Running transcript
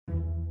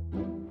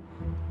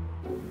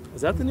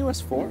Is that the new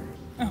S4?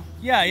 Oh,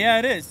 yeah,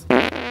 it is.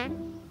 That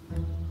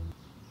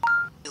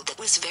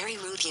was very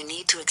rude. You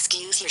need to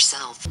excuse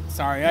yourself.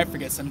 Sorry, I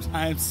forget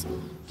sometimes.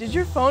 Did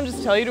your phone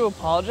just tell you to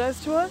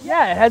apologize to us?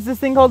 Yeah, it has this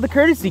thing called the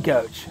courtesy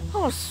coach.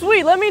 Oh,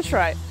 sweet. Let me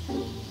try.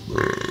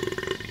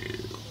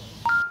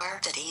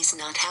 That is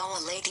not how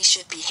a lady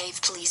should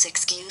behave. Please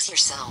excuse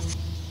yourself.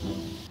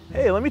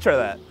 Hey, let me try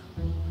that.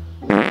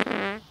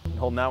 Been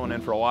holding that one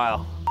in for a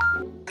while.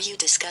 You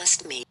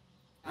disgust me.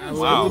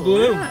 Wow. The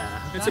blue.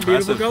 Yeah. It's a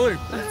beautiful color.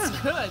 That's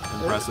good.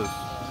 Impressive.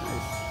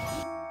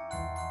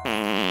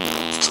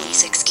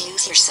 Please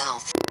excuse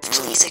yourself.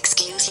 Please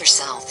excuse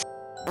yourself.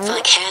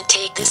 I can't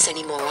take this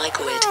anymore. I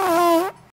quit.